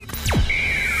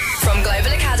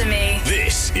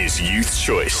This is Youth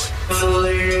Choice.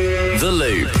 The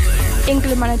Loop.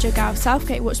 England manager Gareth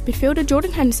Southgate watched midfielder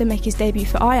Jordan Henderson make his debut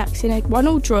for Ajax in a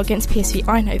 1-1 draw against PSV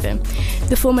Eindhoven.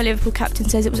 The former Liverpool captain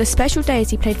says it was a special day as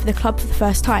he played for the club for the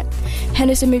first time.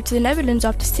 Henderson moved to the Netherlands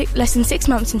after less than 6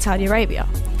 months in Saudi Arabia.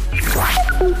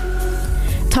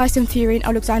 Tyson Fury and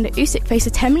Alexander Usyk face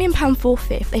a £10 million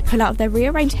forfeit if they pull out of their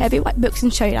rearranged heavyweight boxing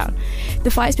showdown.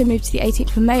 The fight has been moved to the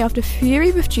 18th of May after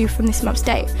Fury withdrew from this month's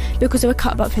date because of a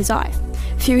cut above his eye.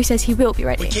 Fury says he will be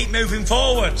ready. We keep moving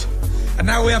forward, and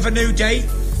now we have a new date.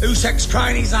 Usyk's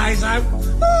crying his eyes out.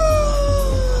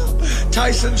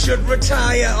 Tyson should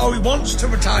retire, or he wants to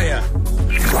retire.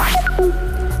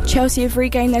 Chelsea have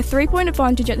regained their 3-point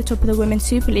advantage at the top of the Women's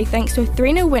Super League thanks to a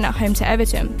 3-0 win at home to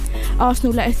Everton.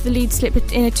 Arsenal let the lead slip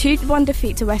in a 2-1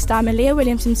 defeat to West Ham and Leah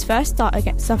Williamson's first start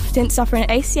since suffering an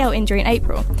ACL injury in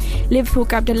April. Liverpool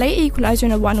grabbed a late equaliser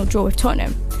in a 1-1 draw with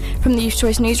Tottenham. From the Youth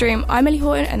Choice newsroom, I'm Ellie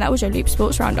Horton and that was your Loop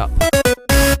Sports Roundup.